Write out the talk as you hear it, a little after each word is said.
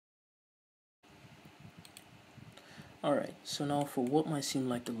Alright, so now for what might seem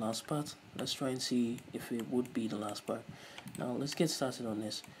like the last part, let's try and see if it would be the last part. Now let's get started on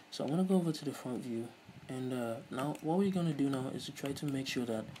this. So I'm going to go over to the front view, and now what we're going to do now is to try to make sure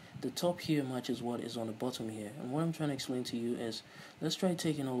that the top here matches what is on the bottom here. And what I'm trying to explain to you is, let's try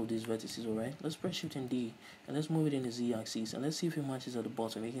taking all of these vertices, alright? Let's press Shift and D, and let's move it in the Z-axis, and let's see if it matches at the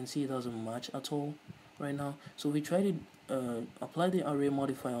bottom. You can see it doesn't match at all right now. So we try to apply the array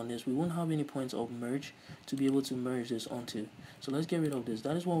modifier on this. We won't have any points of merge to be able to merge this onto. So let's get rid of this.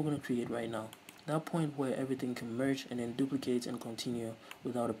 That is what we're going to create right now. That point where everything can merge and then duplicate and continue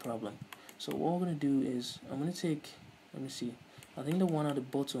without a problem. So what we're going to do is, I'm going to take, let me see, I think the one at the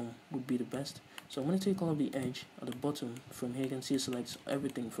bottom would be the best. So I'm going to take all of the edge at the bottom. From here you can see it selects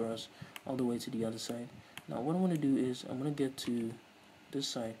everything for us all the way to the other side. Now what I want to do is, I'm going to get to this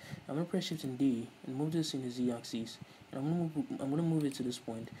side. I'm going to press Shift and D and move this in the Z-axis, and I'm going to move it to this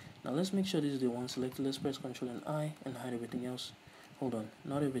point. Now let's make sure this is the one selected. Let's press Ctrl and I and hide everything else. Hold on,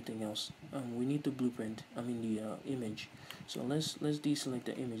 not everything else. We need the blueprint, the image. So let's deselect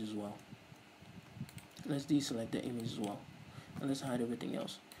the image as well. Let's deselect the image as well, and let's hide everything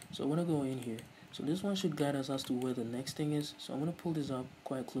else. So I'm going to go in here. So this one should guide us as to where the next thing is. So I'm going to pull this up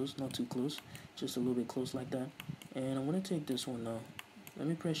quite close, not too close, just a little bit close like that. And I'm going to take this one now. Let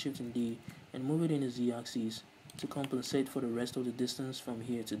me press Shift and D and move it in the Z-axis to compensate for the rest of the distance from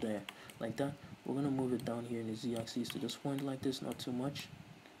here to there, like that. We're going to move it down here in the Z-axis to this point like this, not too much.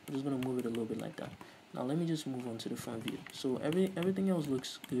 I'm just going to move it a little bit like that. Now let me just move on to the front view. So everything else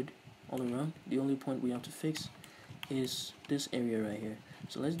looks good all around. The only point we have to fix is this area right here.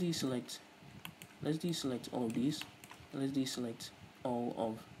 So let's deselect all of these, and let's deselect all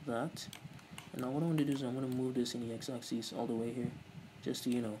of that. And now what I want to do is I'm going to move this in the X-axis all the way here, just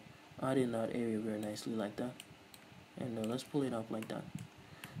to add in that area very nicely like that. And let's pull it up like that.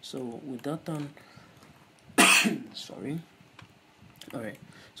 So with that done, sorry. Alright,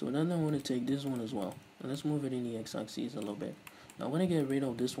 so with that done, I want to take this one as well, and let's move it in the X-axis a little bit. Now I'm going to get rid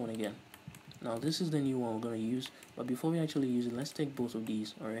of this one again. Now this is the new one we're going to use, but before we actually use it, let's take both of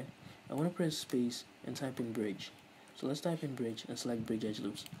these. Alright, I want to press space and type in bridge. So let's type in bridge and select bridge edge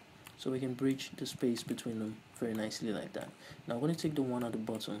loops, so we can bridge the space between them very nicely like that. Now I'm going to take the one at the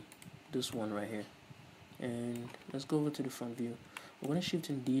bottom, this one right here, and let's go over to the front view. We're going to Shift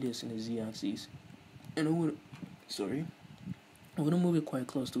and D this in the Z-axis, and I'm going to move it quite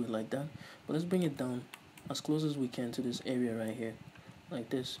close to it like that, but let's bring it down as close as we can to this area right here, like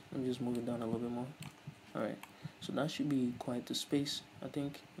this. Let me just move it down a little bit more. Alright, so that should be quite the space. I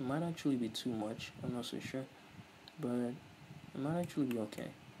think it might actually be too much, I'm not so sure, but it might actually be okay.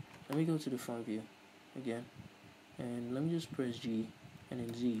 Let me go to the front view again, and let me just press G and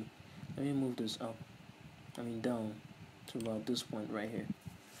then Z. Let me move this up, down to about this point right here.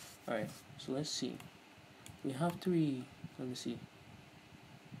 Alright, so let's see. We have three, let me see.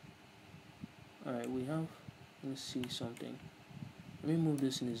 Alright, let's see something. Let me move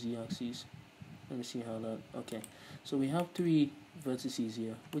this in the Z-axis. Let me see how that, okay. So we have three vertices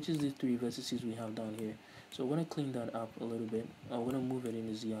here, which is the three vertices we have down here. So we're going to clean that up a little bit. We're going to move it in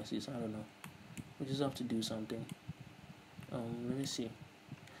the Z-axis, I don't know. We just have to do something. Let me see.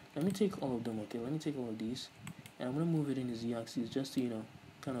 Let me take all of them, okay? Let me take all of these, and I'm going to move it in the Z-axis just to,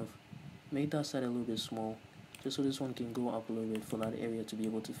 kind of make that side a little bit small, just so this one can go up a little bit for that area to be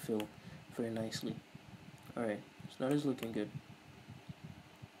able to fill very nicely. Alright, so that is looking good.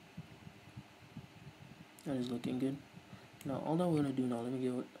 That is looking good. Now all that we're going to do now, let me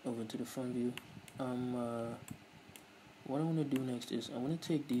get over to the front view. What I want to do next is I want to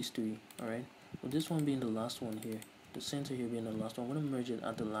take these three, alright, with this one being the last one here, the center here being the last one. I want to merge it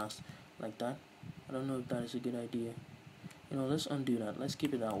at the last, like that. I don't know if that is a good idea. Let's undo that. Let's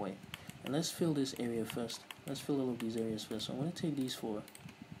keep it that way. And let's fill this area first. Let's fill all of these areas first. So I'm going to take these four,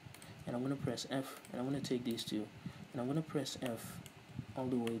 and I'm going to press F, and I'm going to take these two, and I'm going to press F all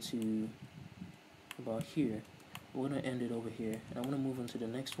the way to about here. We're going to end it over here, and I'm going to move on to the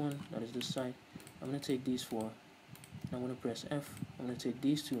next one, that is this side. I'm going to take these four, and I'm going to press F. I'm going to take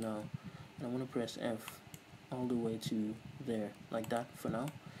these two now, and I'm going to press F all the way to there, like that for now.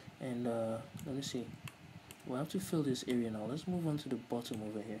 And let me see. We'll have to fill this area now. Let's move on to the bottom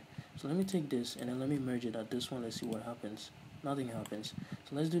over here. So let me take this, and then let me merge it at this one. Let's see what happens. Nothing happens.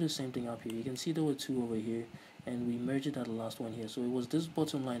 So let's do the same thing up here. You can see there were two over here, and we merged it at the last one here. So it was this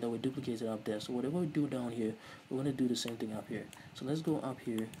bottom line that we duplicated up there. So whatever we do down here, we're going to do the same thing up here. So let's go up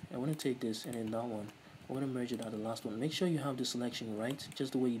here. I want to take this, and then that one, we're going to merge it at the last one. Make sure you have the selection right,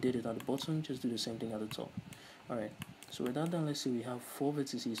 just the way you did it at the bottom. Just do the same thing at the top. Alright, so with that done, let's see, we have 4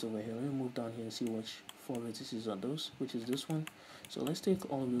 vertices over here. Let me move down here and see which 4 vertices are those, which is this one. So let's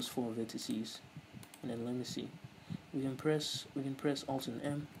take all of those 4 vertices, and then let me see. we can press Alt and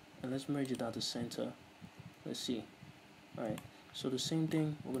M, and let's merge it at the center. Let's see. Alright, so the same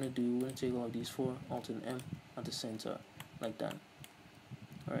thing we're gonna do, we're gonna take all of these four, Alt and M at the center, like that.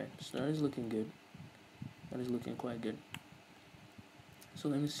 Alright, so that is looking good. That is looking quite good. So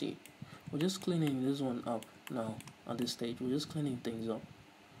let me see. We're just cleaning this one up now at this stage. We're just cleaning things up.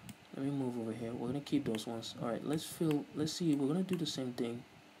 Let me move over here. We're gonna keep those ones. Alright, let's see, we're gonna do the same thing.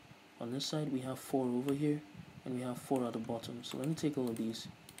 On this side we have 4 over here, and we have 4 at the bottom. So let me take all of these.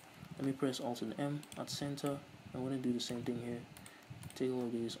 Let me press Alt and M at center. I'm gonna do the same thing here. Take all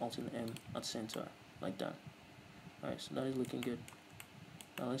of these, Alt and M at center, like that. Alright, so that is looking good.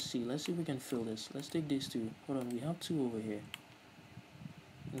 Now let's see if we can fill this. Let's take these two. Hold on, we have 2 over here.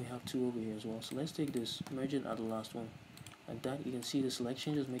 We have 2 over here as well. So let's take this, merge it at the last one. Like that. You can see the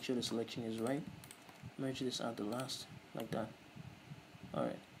selection, just make sure the selection is right. Merge this at the last, like that.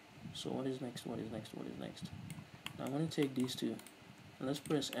 Alright. So what is next? What is next? What is next? Now I'm gonna take these two. And let's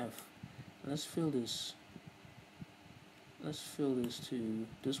press F. And let's fill this. Let's fill this to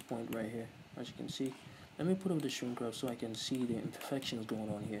this point right here, as you can see. Let me put up the shrink wrap so I can see the imperfections going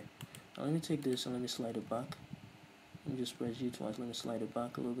on here. Now let me take this and let me slide it back. Let me just press G twice. Let me slide it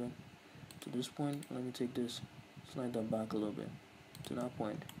back a little bit to this point. Let me take this, slide that back a little bit to that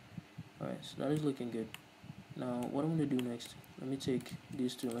point. Alright, so that is looking good. Now what I'm going to do next, let me take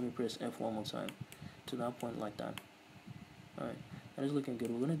these two, let me press F one more time to that point, like that. Alright, that is looking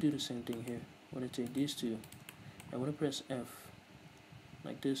good. We're going to do the same thing here. We're going to take these two, I'm going to press F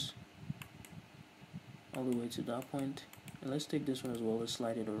like this all the way to that point. And let's take this one as well. Let's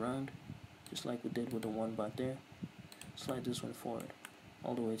slide it around just like we did with the one back there. Slide this one forward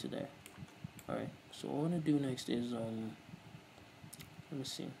all the way to there. Alright, so what we're going to do next is let me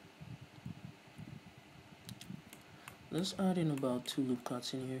see, let's add in about 2 loop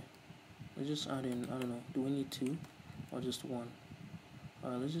cuts in here. Let's just add in, I don't know, do we need 2 or just 1?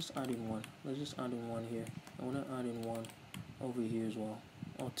 Alright, let's just add in 1. Let's just add in 1 here. I want to add in 1 over here as well,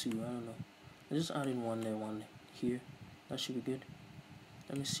 or 2, I don't know. Let's just add in 1 there, 1 here. That should be good.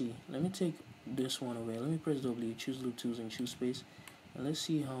 Let me see, let me take this one away. Let me press W, choose loop tools and choose space, and let's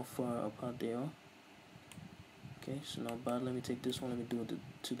see how far apart they are. Okay, so not bad. Let me take this one, let me do it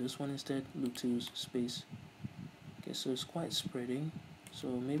to this one instead. Loop tools, space. Okay, so it's quite spreading, so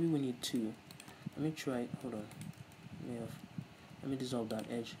maybe we need 2. Let me try, hold on, let me dissolve that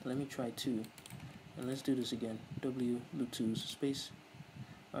edge. Let me try 2, and let's do this again. W, loop tools, space.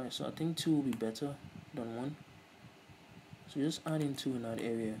 Alright, so I think 2 will be better than 1. So just add in 2 in that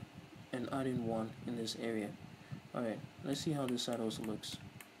area and add in 1 in this area. Alright, let's see how this side also looks.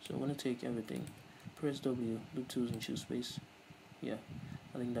 So I'm going to take everything, press W, loop tools and choose space. Yeah,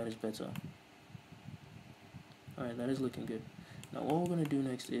 I think that is better. Alright, that is looking good. Now what we're going to do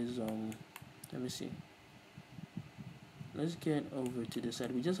next is, let me see. Let's get over to this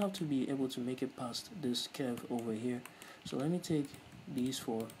side. We just have to be able to make it past this curve over here. So let me take these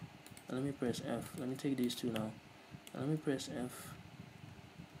 4 and let me press F. Let me take these 2 now and let me press F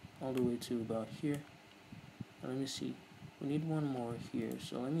all the way to about here. And let me see, we need 1 more here,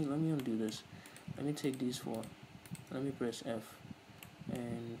 so let me undo this. Let me take these 4 and let me press F,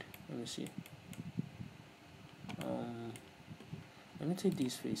 and let me see, let me take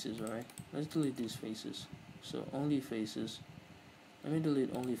these faces. Alright, let's delete these faces. So only faces, let me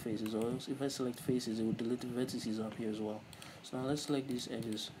delete only faces, or else if I select faces it will delete the vertices up here as well. So now let's select these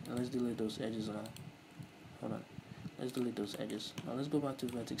edges and let's delete those edges now. Hold on, let's delete those edges. Now let's go back to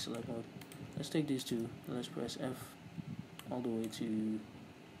vertex select mode. Let's take these 2 and let's press F all the way to,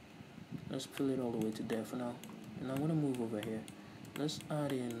 let's fill it all the way to there for now. And I'm going to move over here. Let's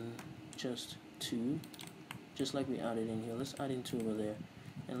add in just 2, just like we added in here. Let's add in 2 over there.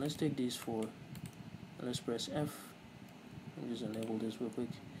 And let's take these 4 and let's press F. Let me just enable this real quick.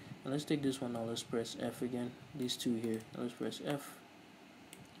 And let's take this one now, let's press F again. These 2 here, let's press F.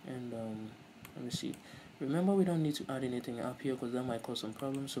 And let me see. Remember, we don't need to add anything up here because that might cause some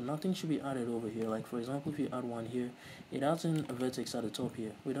problems. So nothing should be added over here. Like for example, if you add 1 here, it adds in a vertex at the top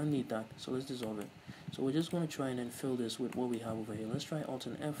here. We don't need that, so let's dissolve it. So we're just going to try and then fill this with what we have over here. Let's try Alt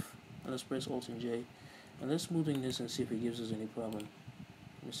and F, and let's press Alt and J, and let's smoothing this and see if it gives us any problem.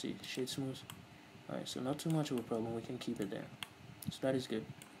 Let me see, shade smooth. Alright, so not too much of a problem, we can keep it there. So that is good.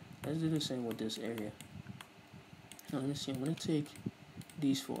 Let's do the same with this area. Now let me see, I'm going to take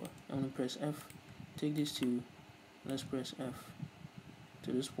these 4, I'm going to press F, take these 2, let's press F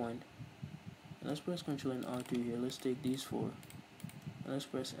to this point, and let's press Ctrl and R2 here. Let's take these 4, and let's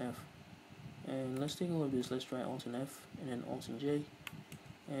press F, and let's take all of this, let's try Alt and F, and then Alt and J,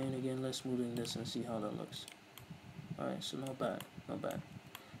 and again let's smoothing this and see how that looks. Alright, so not bad, not bad.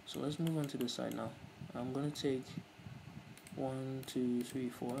 So let's move on to this side now. I'm going to take 1, 2, 3,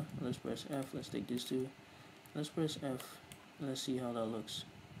 4. Let's press F. Let's take these two. Let's press F. Let's see how that looks.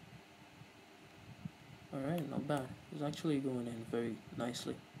 Alright, not bad. It's actually going in very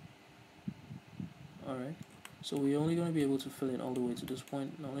nicely. Alright, so we're only going to be able to fill it all the way to this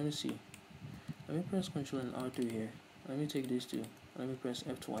point. Now let me see. Let me press Ctrl and R2 here. Let me take these two. Let me press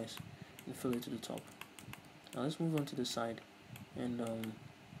F twice and fill it to the top. Now let's move on to the side. And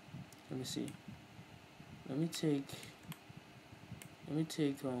let me see.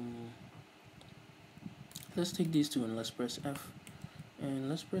 Let's take these two and let's press F. And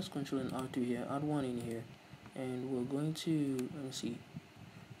let's press Ctrl and R2 here. Add one in here. And we're going to, let me see.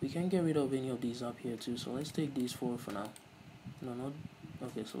 We can get rid of any of these up here too. So let's take these four for now. No, not.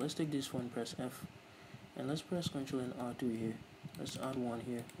 Okay, so let's take this one, press F. And let's press Ctrl and R2 here. Let's add one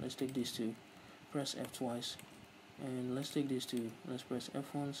here. Let's take these two. Press F twice. And let's take these two. Let's press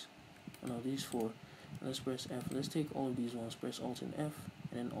F once. Oh, no, these four. Let's press F. Let's take all of these ones. Press Alt and F.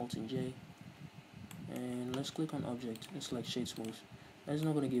 And then Alt and J. And let's click on Object and select Shade Smooth. That's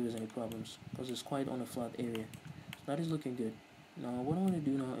not going to give us any problems because it's quite on a flat area. So that is looking good. Now what I want to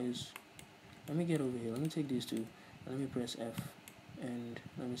do now is, let me get over here. Let me take these two. And let me press F. And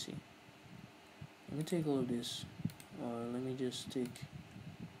let me see. Let me take all of this. Or let me just take.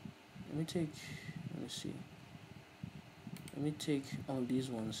 Let me see. Let me take all of these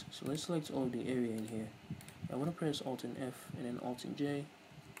ones. So let's select all of the area in here. I want to press Alt and F and then Alt and J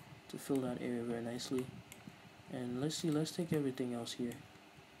to fill that area very nicely. And let's see, let's take everything else here.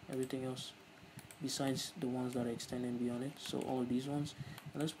 Everything else besides the ones that are extending beyond it. So all of these ones.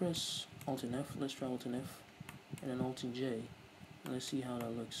 And let's press Alt and F. Let's try Alt and F and then Alt and J. And let's see how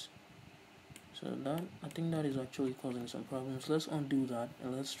that looks. So that, I think that is actually causing some problems. Let's undo that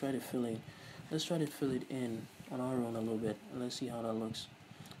and let's try to fill it. Let's try to fill it in on our own a little bit and let's see how that looks.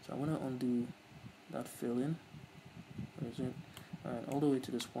 So I'm gonna undo that fill in. Where is it? Alright, all the way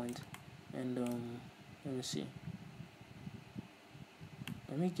to this point. And let me see.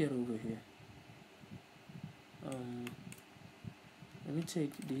 Let me get over here. Let me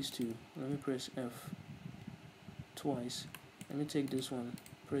take these two. Let me press F twice. Let me take this one.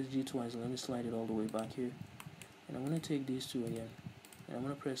 Press G twice. And let me slide it all the way back here. And I'm gonna take these two again. And I'm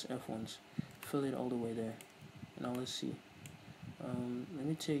gonna press F once. Fill it all the way there. Now let's see. Let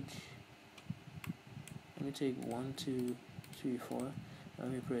me take 1, 2, 3, 4.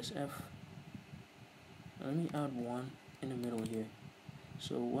 Let me press F. Let me add one in the middle here.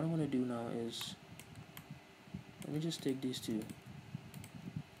 So what I'm going to do now is, let me just take these two.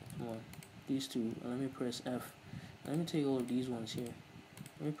 Come on, these two. And let me press F. Let me take all of these ones here.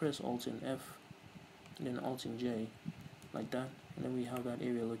 Let me press Alt and F, and then Alt and J, like that. And then we have that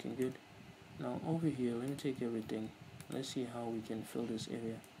area looking good. Now over here, let me take everything. Let's see how we can fill this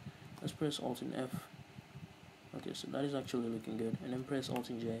area. Let's press Alt and F. Okay, so that is actually looking good. And then press Alt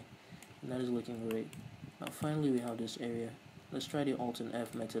and J, and that is looking great. Now finally we have this area. Let's try the Alt and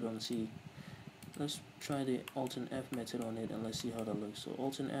F method on C. Let's try the Alt and F method on it and let's see how that looks. So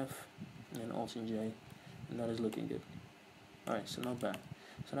Alt and F and then Alt and J, and that is looking good. Alright, so not bad.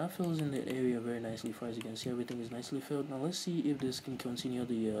 So that fills in the area very nicely. For as you can see, everything is nicely filled. Now let's see if this can continue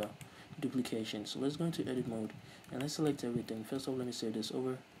the duplication. So let's go into edit mode and let's select everything. First of all, let me save this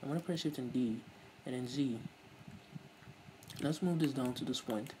over. I'm going to press Shift and D and then Z. Let's move this down to this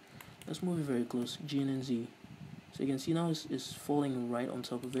point. Let's move it very close, G and then Z. So you can see now it's falling right on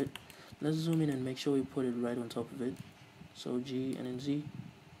top of it. Let's zoom in and make sure we put it right on top of it. So G and then Z.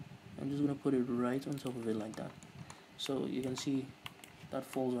 I'm just going to put it right on top of it like that. So you can see that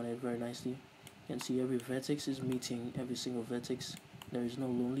falls on it very nicely. You can see every vertex is meeting every single vertex. There is no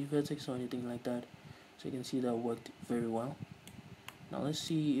lonely vertex or anything like that. So you can see that worked very well. Now let's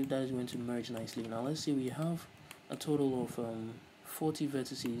see if that is going to merge nicely. Now let's see, we have a total of 40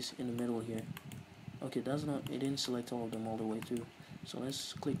 vertices in the middle here. Okay, that's not, it didn't select all of them all the way through. So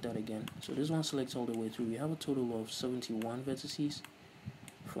let's click that again. So this one selects all the way through. We have a total of 71 vertices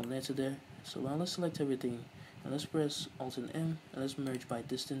from there to there. So now let's select everything and let's press Alt and M and let's merge by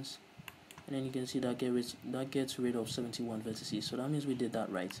distance. And then you can see that gets rid of 71 vertices. So that means we did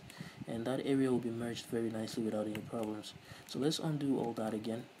that right. And that area will be merged very nicely without any problems. So let's undo all that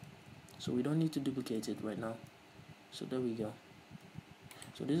again. So we don't need to duplicate it right now. So there we go.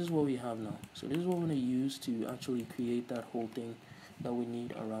 So this is what we have now. So this is what we're going to use to actually create that whole thing that we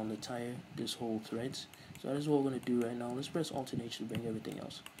need around the tire, this whole threads. So that is what we're going to do right now. Let's press Alt and H to bring everything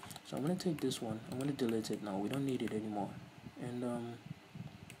else. So I'm going to take this one. I'm going to delete it now. We don't need it anymore. And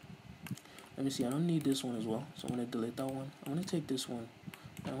let me see. I don't need this one as well. So I'm going to delete that one. I'm going to take this one.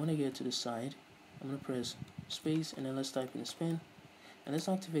 And I want to get to the side. I'm going to press space and then let's type in spin. And let's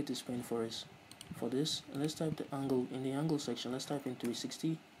activate the spin for us. for this, and let's type the angle in the angle section. Let's type in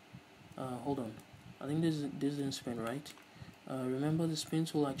 360. Hold on, I think this didn't spin right. Remember, the spin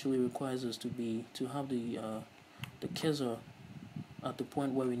tool actually requires us to have the cursor at the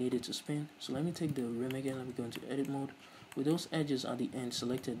point where we need it to spin. So let me take the rim again. Let me go into edit mode with those edges at the end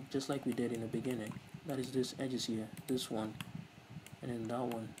selected, just like we did in the beginning. That is this edges here, this one, and then that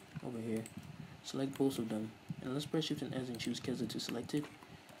one over here. Select both of them, and let's press Shift and S and choose cursor to select it.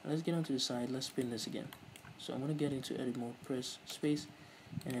 And let's get onto the side. Let's spin this again. So I'm going to get into edit mode, press space,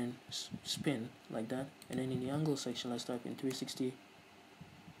 and then spin like that. And then in the angle section, let's type in 360,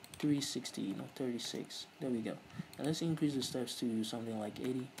 not 36. There we go. And let's increase the steps to something like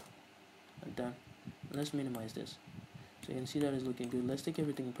 80, like that. And let's minimize this. So you can see that is looking good. Let's take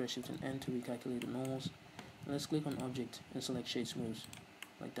everything and press Shift and N to recalculate the normals. And let's click on object and select shade smooths,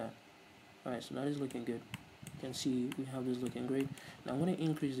 like that. Alright, so that is looking good. You can see we have this looking great. Now I'm going to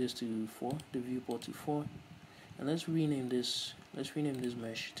increase this to 4, the viewport to 4. And let's rename this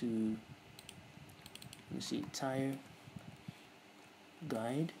mesh to, let me see, tire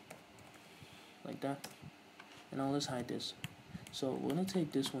guide, like that. And now let's hide this. So we're going to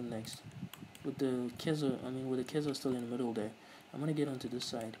take this one next. With the cursor still in the middle there, I'm going to get onto this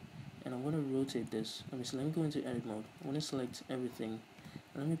side. And I'm going to rotate this. Let me go into edit mode. I'm going to select everything.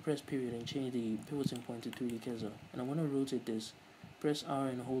 And let me press period and change the pivoting point to 3D cursor. And I want to rotate this. Press R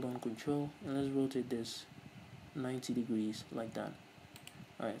and hold on control. And let's rotate this 90 degrees like that.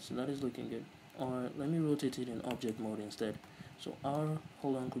 Alright, so that is looking good. Or let me rotate it in object mode instead. So R,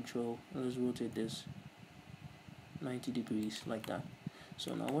 hold on control, and let's rotate this 90 degrees like that.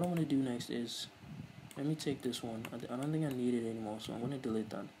 So now what I want to do next is, let me take this one. I don't think I need it anymore, so I'm going to delete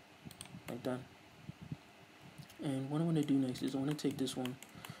that, like that. And what I want to do next is I want to take this one,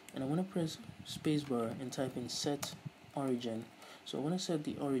 and I want to press spacebar and type in set origin. So I want to set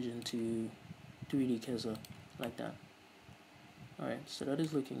the origin to 3D cursor, like that. Alright, so that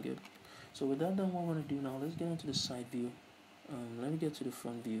is looking good. So with that done, what I want to do now, let's get into the side view. Let me get to the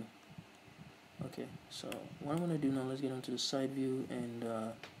front view. Okay, so what I'm going to do now, let's get onto the side view, and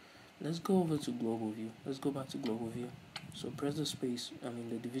let's go over to global view. Let's go back to global view. So press the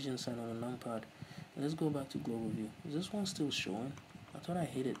the division sign on the numpad, and let's go back to global view. Is this one still showing? I thought I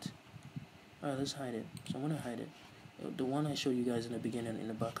hid it. Alright, let's hide it. So I'm going to hide it. The one I showed you guys in the beginning in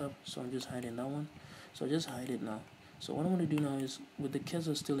the backup, so I'm just hiding that one. So just hide it now. So what I'm going to do now is, with the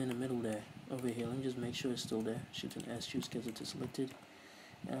cursor still in the middle there, over here, let me just make sure it's still there. Shift and S, choose cursor to select it.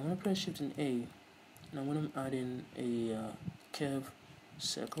 And I'm going to press Shift and A, and I'm going to add in a curve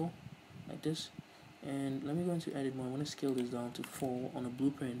circle, like this. And let me go into edit mode. I want to scale this down to 4 on a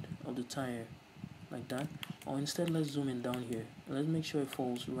blueprint of the tire, like that. Or instead, let's zoom in down here. And let's make sure it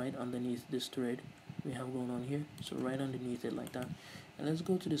falls right underneath this thread we have going on here. So right underneath it, like that. And let's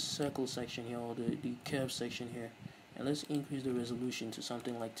go to the circle section here, or the curve section here. And let's increase the resolution to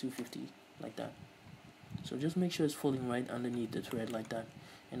something like 250, like that. So just make sure it's falling right underneath the thread, like that.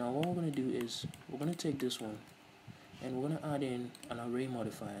 And now what we're going to do is, we're going to take this one, and we're going to add in an array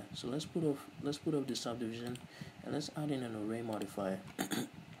modifier. So let's put off the subdivision, and let's add in an array modifier.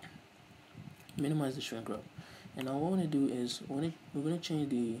 Minimize the shrink wrap. And now what we're going to do is, we're going to change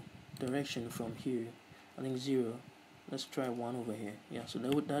the direction from here, I think 0. Let's try 1 over here. Yeah, so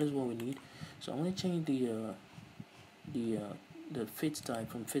that is what we need. So I'm going to change the fit type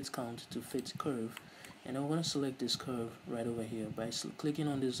from fit count to fit curve, and I'm going to select this curve right over here by clicking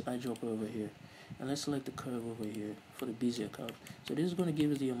on this eyedropper over here, and let's select the curve over here for the Bezier curve. So this is going to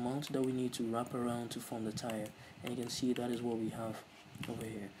give us the amount that we need to wrap around to form the tire, and you can see that is what we have over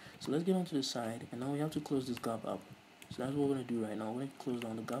here. So let's get onto the side, and now we have to close this gap up. So that's what we're going to do right now. We're going to close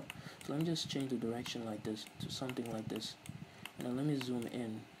down the gap. So let me just change the direction like this to something like this, and then let me zoom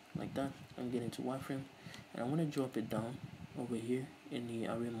in like that. I'm getting to wireframe, and I want to drop it down over here in the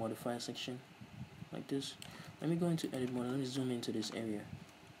array modifier section, like this. Let me go into edit mode and let me zoom into this area.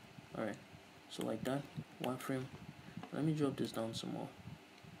 Alright, so like that, wireframe. Let me drop this down some more.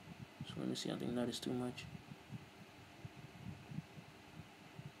 So let me see, I think that is too much.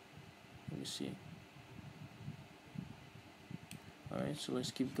 Let me see. Alright, so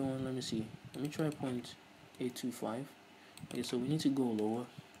let's keep going. Let me see. Let me try 0.825. Okay, so we need to go lower.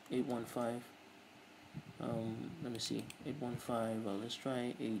 815. Let me see. 815. Let's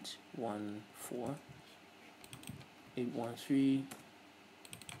try 814. 813.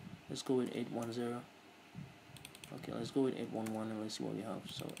 Let's go with 810. Okay, let's go with 811 and let's see what we have.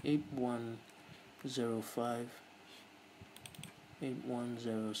 So 8105.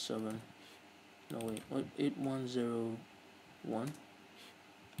 8107. No wait, what? 8101.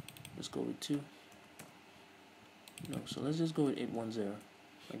 Let's go with 2. No, so let's just go with 810.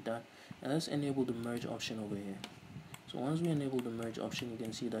 like that. And let's enable the merge option over here. So once we enable the merge option, you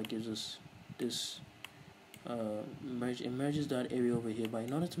can see that gives us this merge. It merges that area over here. But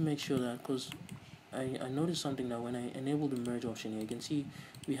in order to make sure that, because I noticed something, that when I enable the merge option here, you can see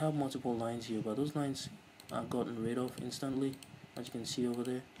we have multiple lines here, but those lines are gotten rid of instantly, as you can see over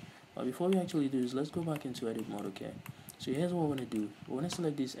there. But before we actually do this, let's go back into edit mode. Okay, so here's what we're going to do. We're going to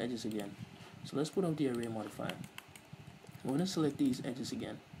select these edges again. So let's put up the array modifier. We're going to select these edges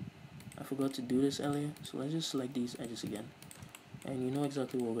again. I forgot to do this earlier, so let's just select these edges again. And you know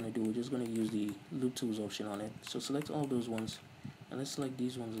exactly what we're going to do. We're just going to use the loop tools option on it. So select all those ones, and let's select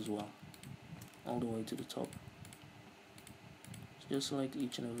these ones as well, all the way to the top. So just select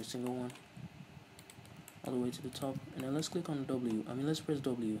each and every single one all the way to the top, and then let's click on let's press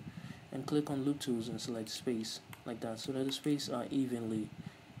W and click on loop tools and select space, like that, so that the space are evenly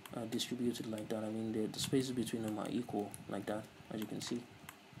distributed, like that. I mean the spaces between them are equal, like that, as you can see.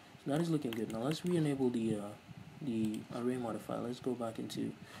 So that is looking good. Now let's re-enable the array modifier. Let's go back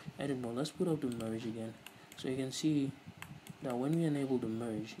into edit mode. Let's put up the merge again. So you can see that when we enable the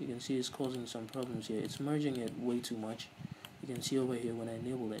merge, you can see it's causing some problems here. It's merging it way too much. You can see over here when I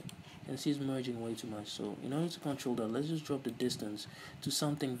enable it, you can see it's merging way too much. So in order to control that, let's just drop the distance to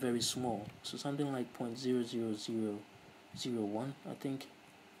something very small. So something like 0.00001, I think,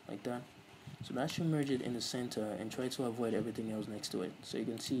 like that. So that should merge it in the center and try to avoid everything else next to it. So you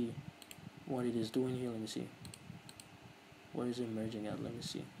can see what it is doing here. Let me see. Where is it merging at? Let me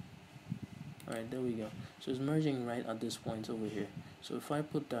see. Alright, there we go. So it's merging right at this point over here. So if I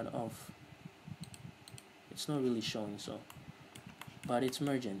put that off, it's not really showing, so. But it's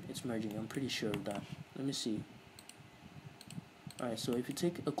merging. It's merging. I'm pretty sure of that. Let me see. Alright, so if you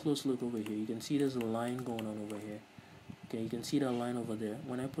take a close look over here, you can see there's a line going on over here. Okay, you can see that line over there.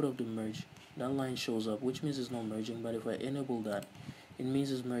 When I put up the merge, that line shows up, which means it's not merging. But if I enable that, it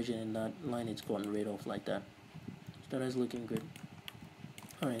means it's merging, and that line is gotten rid of, like that. So that is looking good.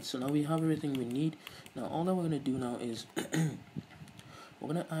 Alright, so now we have everything we need. Now all that we're going to do now is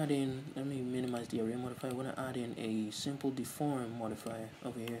we're going to add in, let me minimize the array modifier. We're going to add in a simple deform modifier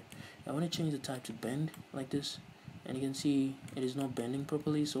over here. I want to change the type to bend, like this. And you can see it is not bending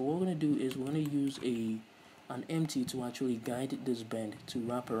properly. So what we're going to do is we're going to use an empty to actually guide this bend to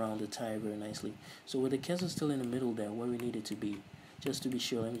wrap around the tire very nicely. So with the cursor still in the middle there where we need it to be, just to be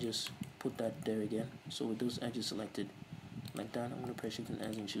sure, let me just put that there again. So with those edges selected, like that, I'm going to press Shift and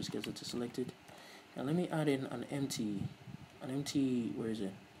S and choose cursor to selected. And let me add in an empty, where is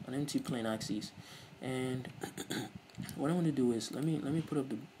it? An empty plane axis. And what I'm going to do is let me put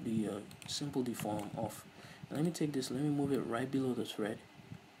up the simple deform off. And let me take this, let me move it right below the thread.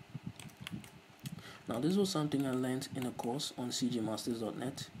 Now this was something I learned in a course on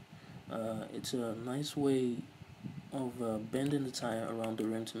cgmasters.net. It's a nice way of bending the tire around the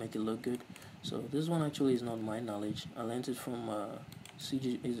rim to make it look good. So this one actually is not my knowledge. I learned it from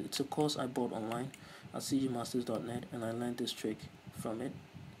it's a course I bought online at cgmasters.net, and I learned this trick from it.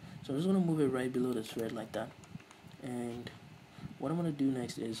 So I'm just going to move it right below the thread, like that. And what I'm going to do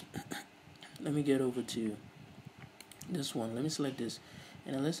next is let me get over to this one. Let me select this,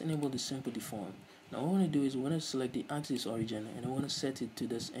 and then let's enable the simple deform. Now what I want to do is we want to select the axis origin, and I want to set it to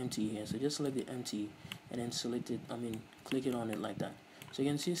this empty here. So just select the empty and then select it, click it on it, like that. So you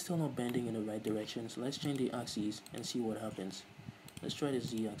can see it's still not bending in the right direction. So let's change the axis and see what happens. Let's try the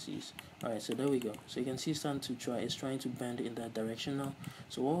Z axis. Alright, so there we go. So you can see it's trying to bend in that direction now.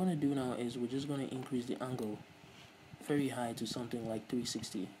 So what we're going to do now is we're just going to increase the angle very high to something like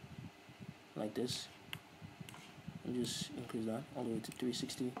 360, like this. And just increase that all the way to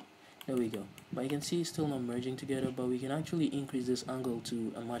 360. There we go. But you can see it's still not merging together, but we can actually increase this angle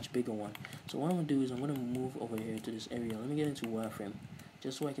to a much bigger one. So what I'm going to do is I'm going to move over here to this area. Let me get into wireframe,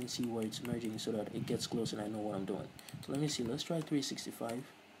 just so I can see where it's merging, so that it gets close and I know what I'm doing. So let me see. Let's try 365.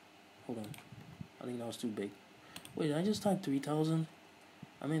 Hold on. I think that was too big. Wait, did I just type 3000?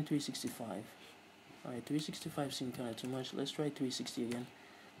 I meant 365. Alright, 365 seemed kind of too much. Let's try 360 again.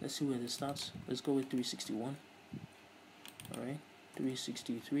 Let's see where this starts. Let's go with 361. Alright,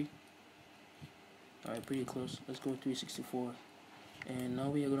 363. Alright, pretty close. Let's go with 364. And now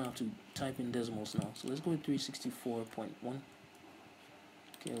we are going to have to type in decimals now. So let's go with 364.1.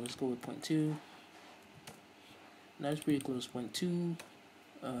 Okay, let's go with 0.2. That's pretty close. 0.2,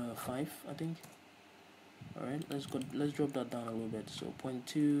 5, I think. Alright, let's drop that down a little bit. So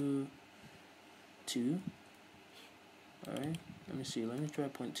 0.22. Alright, let me see. Let me try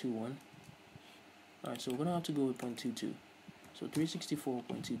 0.21. Alright, so we're gonna have to go with 0.22. So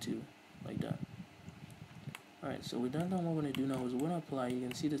 364.22, like that. Alright, so with that done, what we're gonna do now is we're gonna apply. You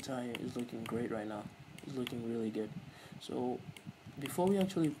can see the tire is looking great right now. It's looking really good. So before we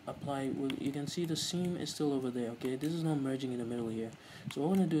actually apply, you can see the seam is still over there. Okay, this is not merging in the middle here. So what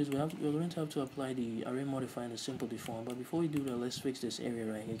we're going to do is we're going to have to apply the array modifier in the simple deform. But before we do that, let's fix this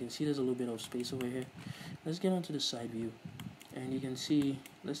area right here. You can see there's a little bit of space over here. Let's get onto the side view, and you can see,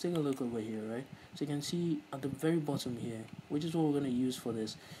 let's take a look over here, right? So you can see at the very bottom here, which is what we're going to use for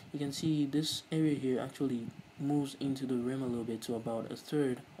this, you can see this area here actually moves into the rim a little bit to about a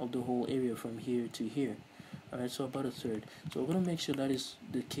third of the whole area from here to here. Alright, so about a third. So we're going to make sure that is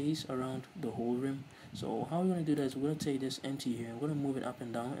the case around the whole rim. So how we're going to do that is we're going to take this empty here, and we're going to move it up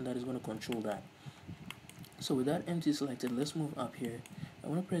and down, and that is going to control that. So with that empty selected, let's move up here. I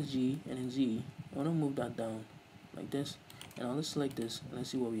want to press G and then Z. I want to move that down like this, and now let's select this and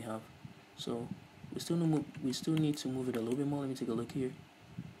let's see what we have. So we still need to move it a little bit more. Let me take a look here.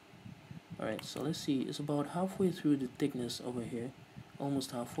 Alright, so let's see, it's about halfway through the thickness over here,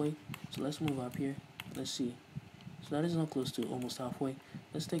 almost halfway. So let's move up here, let's see. So that is not close to almost halfway.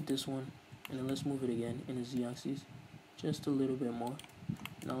 Let's take this one and then let's move it again in the Z-axis, just a little bit more.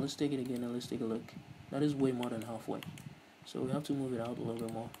 Now let's take it again and let's take a look. That is way more than halfway. So we have to move it out a little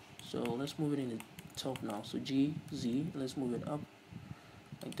bit more. So let's move it in the top now. So G, Z, let's move it up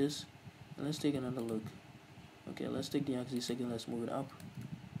like this. And let's take another look. Okay, let's take the axis again, let's move it up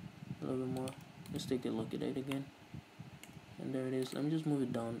a little bit more. Let's take a look at it again, and there it is. Let me just move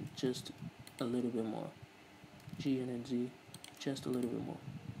it down just a little bit more. G and then Z, just a little bit more.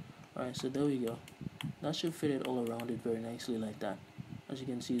 Alright, so there we go. That should fit it all around it very nicely like that. As you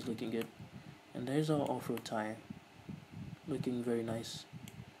can see, it's looking good. And there's our off-road tire, looking very nice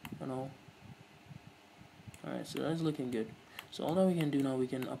and all. Alright, so that's looking good. So all that we can do now, we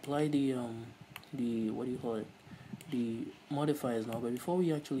can apply the what do you call it, the modifiers now. But before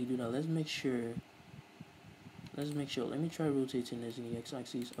we actually do that, let's make sure, let me try rotating this in the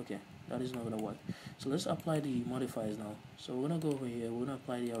x-axis. Okay, that is not gonna work. So let's apply the modifiers now. So we're gonna go over here, we're gonna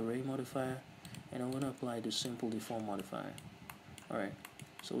apply the array modifier, and I'm gonna apply the simple deform modifier. Alright,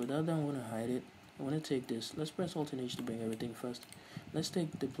 so with that done, I'm gonna hide it. I'm gonna take this, let's press Alt and H to bring everything first. Let's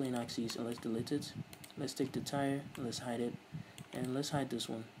take the plane axis and let's delete it. Let's take the tire and let's hide it, and let's hide this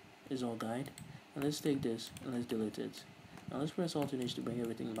one, is our guide. And let's take this and let's delete it. Now let's press Alt and H to bring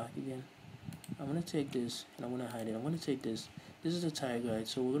everything back again. I'm going to take this and I'm going to hide it. I'm going to take this. This is the tire guide,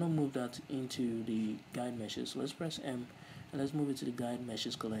 so we're going to move that into the guide meshes. So let's press M and let's move it to the guide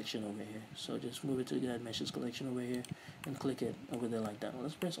meshes collection over here. So just move it to the guide meshes collection over here and click it over there like that. Now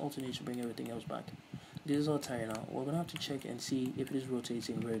let's press Alt and H to bring everything else back. This is our tire now. We're going to have to check and see if it is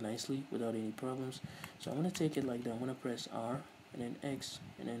rotating very nicely without any problems. So I'm going to take it like that. I'm going to press R and then X,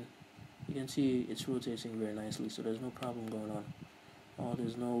 and then you can see it's rotating very nicely, so there's no problem going on.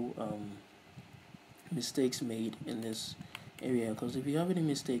 There's no mistakes made in this area, because if you have any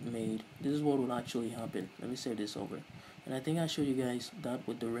mistake made, this is what will actually happen. Let me save this over, and I think I showed you guys that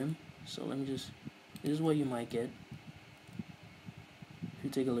with the rim. So let me just, this is what you might get. If you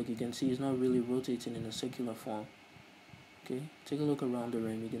take a look, you can see it's not really rotating in a circular form. Okay, take a look around the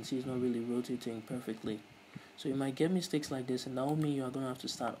rim, you can see it's not really rotating perfectly. So you might get mistakes like this, and that will mean you are going to have to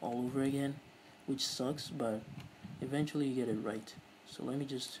start all over again, which sucks, but eventually you get it right. So let me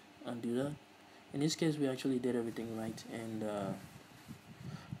just undo that. In this case, we actually did everything right, and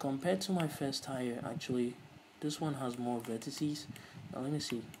compared to my first tire, actually, this one has more vertices. Now let me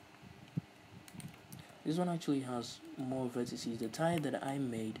see. This one actually has more vertices. The tire that I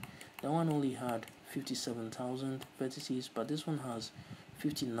made, that one only had 57,000 vertices, but this one has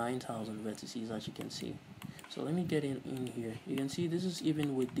 59,000 vertices, as you can see. So let me get in here. You can see this is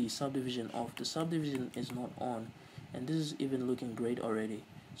even with the subdivision off. The subdivision is not on, and this is even looking great already.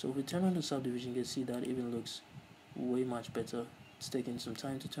 So if we turn on the subdivision, you can see that even looks way much better. It's taking some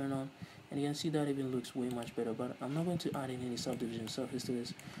time to turn on, and you can see that even looks way much better. But I'm not going to add in any subdivision surface to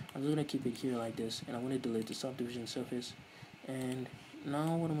this. I'm just going to keep it here like this, and I'm going to delete the subdivision surface. And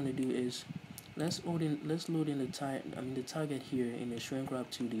now what I'm going to do is let's load in the target here in the shrink wrap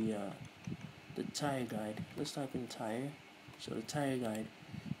to the tire guide. Let's type in tire, so the tire guide,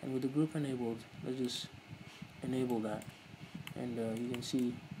 and with the group enabled, let's just enable that, and you can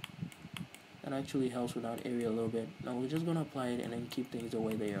see that actually helps with that area a little bit. Now we're just going to apply it and then keep things the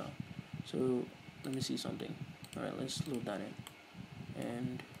way they are. So let me see something. Alright, let's load that in,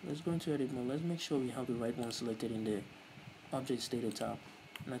 and let's go into edit mode. Let's make sure we have the right one selected in the object status tab,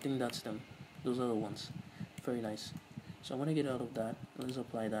 and I think that's them. Those are the ones. Very nice. So I'm going to get out of that. Let's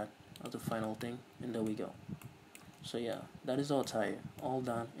apply that as the final thing, and there we go. So yeah, that is our tire, all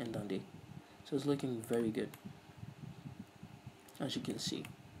done and dandy. So it's looking very good, as you can see.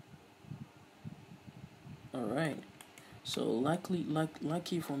 Alright, so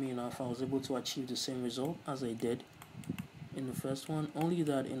lucky for me enough, I was able to achieve the same result as I did in the first one, only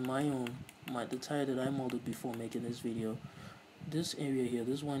that in my own, the tire that I molded before making this video, this area here,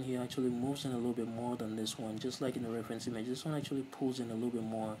 this one here actually moves in a little bit more than this one, just like in the reference image. This one actually pulls in a little bit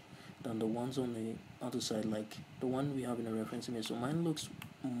more than the ones on the other side, like the one we have in the reference image. So mine looks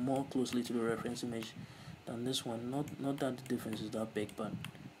more closely to the reference image than this one. Not that the difference is that big, but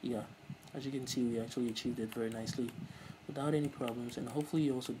yeah, as you can see, we actually achieved it very nicely without any problems, and hopefully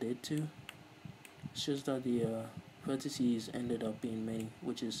you also did too. It's just that the vertices ended up being many,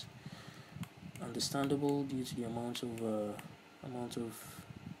 which is understandable due to the amount of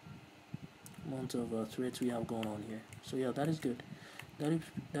threads we have going on here. So yeah, that is good.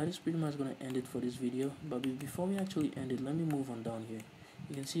 That is pretty much going to end it for this video. But before we actually end it, let me move on down here.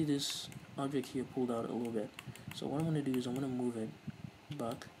 You can see this object here pulled out a little bit. So what I'm going to do is I'm going to move it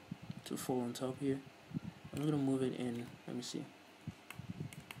back to fall on top here. I'm going to move it in. Let me see.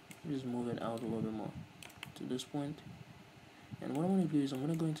 Just move it out a little bit more to this point. And what I'm going to do is I'm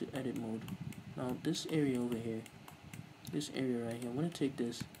going to go into edit mode. Now this area over here, this area right here, I'm going to take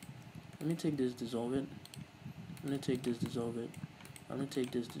this. Let me take this, dissolve it. I'm going to take this, dissolve it. I'm going to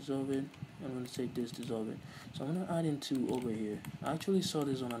take this, dissolve it. I'm going to take this, dissolve it. So I'm going to add in 2 over here. I actually saw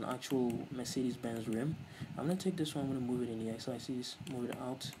this on an actual Mercedes-Benz rim. I'm going to take this one, I'm going to move it in the X-axis, move it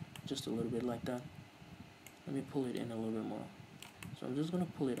out just a little bit like that. Let me pull it in a little bit more. So I'm just going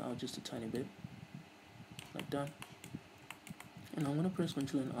to pull it out just a tiny bit, like that. And I'm going to press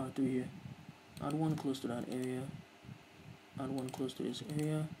Ctrl and R3 here. Add one close to that area. Add one close to this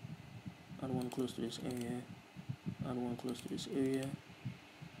area. Add one close to this area. Add one close to this area.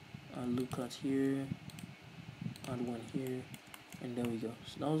 Add loop cut here. Add one here. And there we go.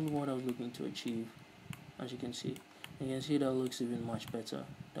 So that was what I was looking to achieve, as you can see. And you can see that looks even much better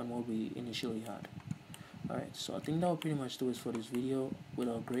than what we initially had. Alright, so I think that will pretty much do it for this video. With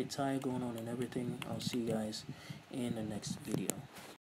a great tire going on and everything, I'll see you guys in the next video.